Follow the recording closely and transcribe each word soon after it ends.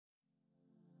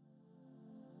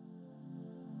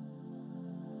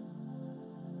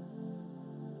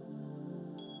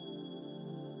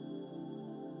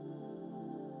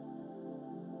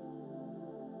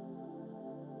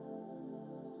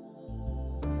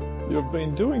You've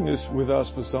been doing this with us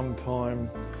for some time,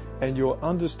 and you're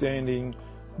understanding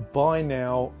by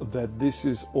now that this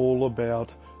is all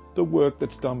about the work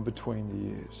that's done between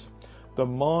the ears. The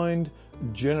mind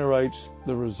generates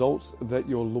the results that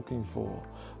you're looking for.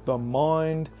 The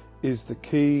mind is the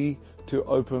key to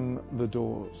open the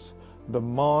doors. The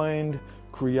mind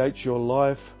creates your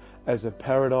life as a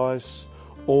paradise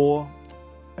or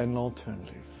an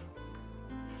alternative.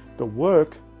 The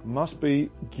work must be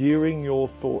gearing your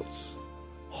thoughts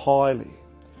highly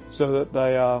so that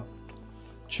they are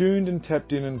tuned and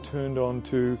tapped in and turned on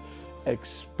to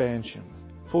expansion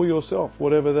for yourself,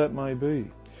 whatever that may be.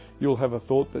 You'll have a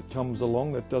thought that comes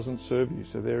along that doesn't serve you,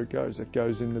 so there it goes, it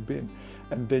goes in the bin.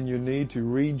 And then you need to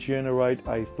regenerate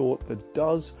a thought that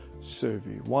does serve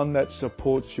you, one that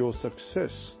supports your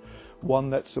success, one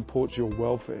that supports your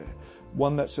welfare,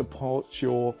 one that supports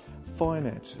your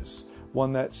finances,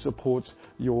 one that supports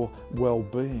your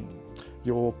well-being,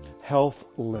 your health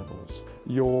levels,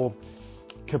 your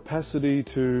capacity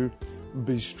to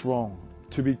be strong,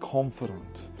 to be confident,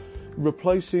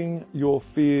 replacing your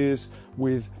fears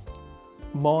with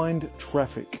mind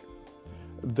traffic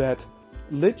that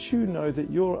lets you know that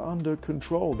you're under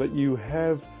control, that you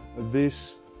have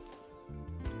this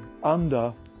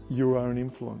under your own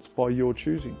influence by your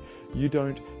choosing. You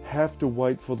don't have to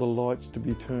wait for the lights to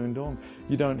be turned on.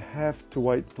 You don't have to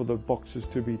wait for the boxes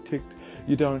to be ticked.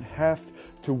 You don't have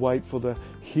to wait for the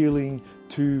healing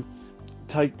to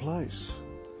take place,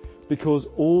 because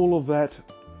all of that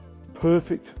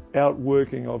perfect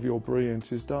outworking of your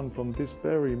brilliance is done from this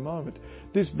very moment.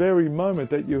 This very moment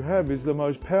that you have is the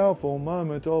most powerful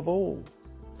moment of all.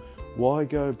 Why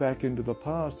go back into the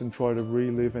past and try to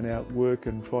relive and outwork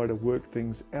and try to work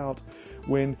things out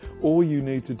when all you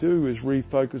need to do is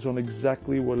refocus on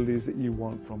exactly what it is that you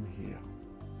want from here?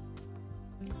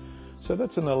 So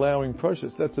that's an allowing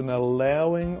process. That's an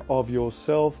allowing of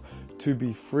yourself to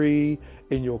be free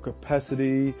in your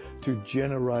capacity to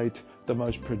generate the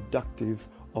most productive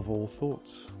of all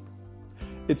thoughts.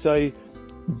 It's a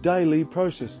daily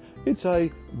process. It's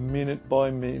a minute by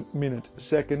minute,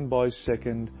 second by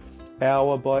second,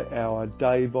 hour by hour,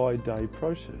 day by day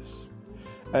process.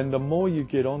 And the more you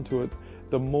get onto it,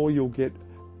 the more you'll get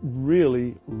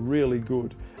really, really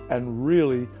good and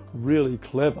really, really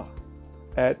clever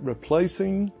at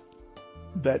replacing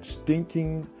that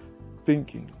stinking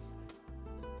thinking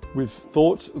with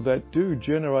thoughts that do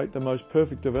generate the most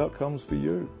perfect of outcomes for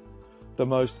you, the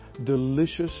most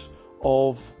delicious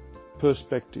of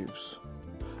perspectives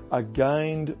are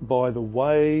gained by the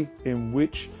way in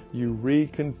which you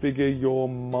reconfigure your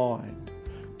mind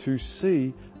to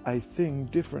see a thing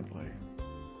differently.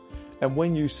 And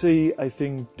when you see a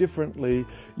thing differently,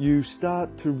 you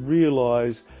start to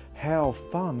realize how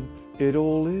fun it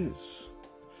all is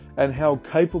and how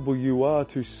capable you are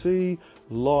to see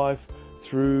life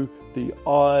through the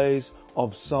eyes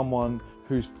of someone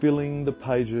who's filling the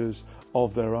pages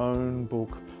of their own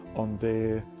book on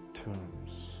their terms.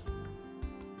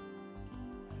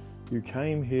 You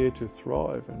came here to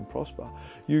thrive and prosper.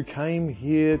 You came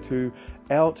here to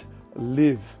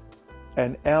outlive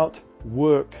and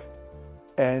outwork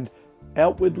and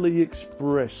outwardly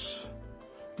express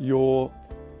your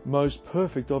most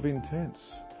perfect of intents.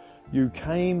 You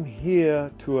came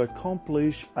here to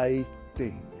accomplish a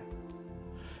thing.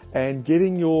 And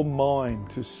getting your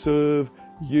mind to serve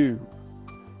you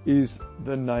is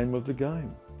the name of the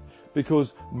game.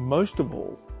 Because mostly,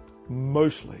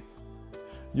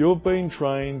 you've been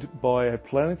trained by a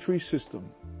planetary system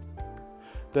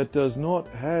that does not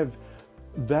have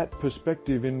that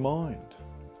perspective in mind.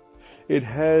 It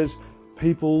has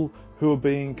people who are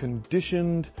being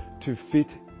conditioned to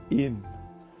fit in,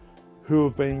 who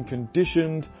have been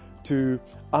conditioned to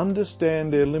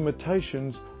understand their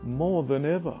limitations more than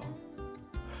ever.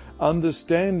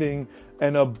 Understanding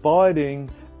and abiding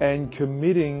and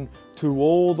committing to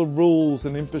all the rules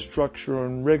and infrastructure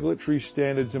and regulatory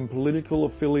standards and political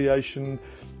affiliation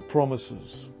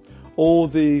promises. All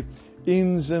the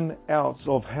ins and outs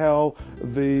of how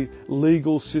the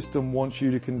legal system wants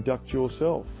you to conduct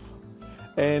yourself.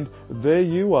 And there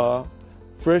you are,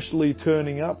 freshly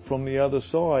turning up from the other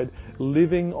side,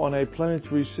 living on a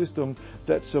planetary system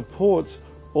that supports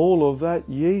all of that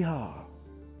yeehaw.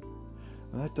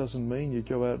 And that doesn't mean you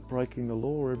go out breaking the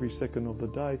law every second of the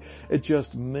day. It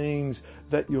just means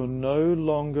that you're no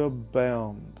longer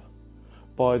bound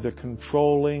by the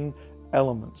controlling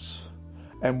elements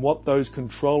and what those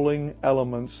controlling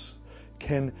elements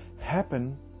can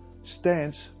happen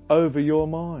stance over your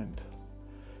mind.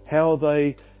 How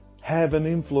they have an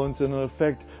influence and an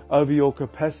effect over your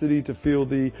capacity to feel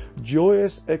the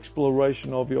joyous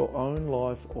exploration of your own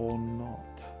life or not.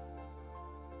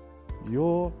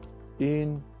 You're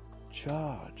in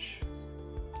charge.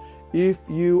 If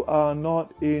you are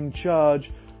not in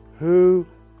charge, who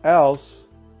else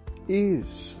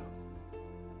is?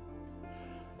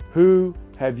 Who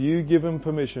have you given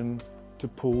permission to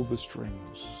pull the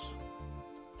strings?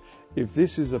 If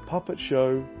this is a puppet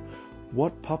show,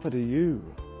 what puppet are you?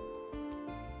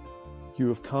 You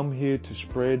have come here to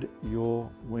spread your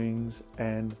wings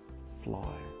and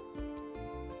fly.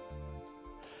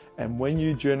 And when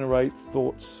you generate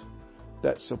thoughts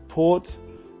that support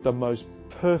the most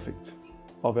perfect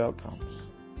of outcomes,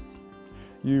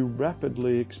 you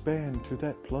rapidly expand to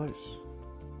that place.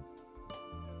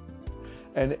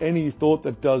 And any thought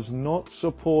that does not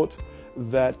support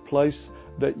that place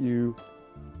that you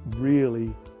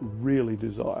really, really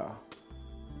desire,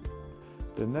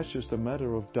 then that's just a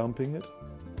matter of dumping it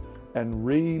and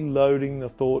reloading the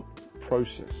thought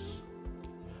process.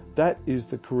 That is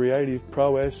the creative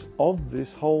prowess of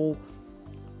this whole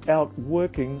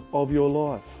outworking of your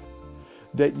life.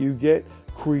 That you get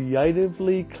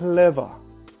creatively clever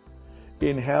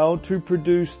in how to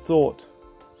produce thought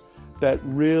that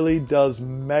really does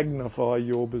magnify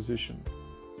your position.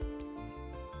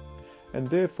 And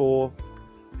therefore,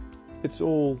 it's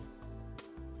all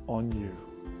on you.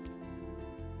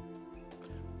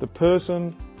 The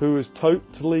person who is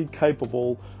totally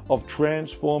capable of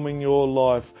transforming your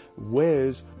life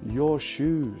wears your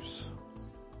shoes,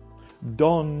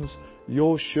 dons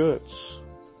your shirts,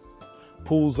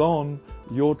 pulls on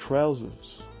your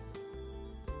trousers.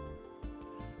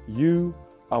 You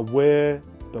are where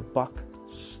the buck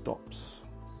stops.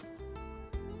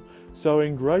 So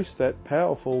embrace that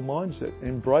powerful mindset.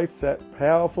 Embrace that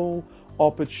powerful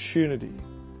opportunity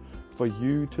for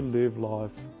you to live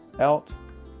life out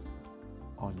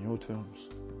on your terms.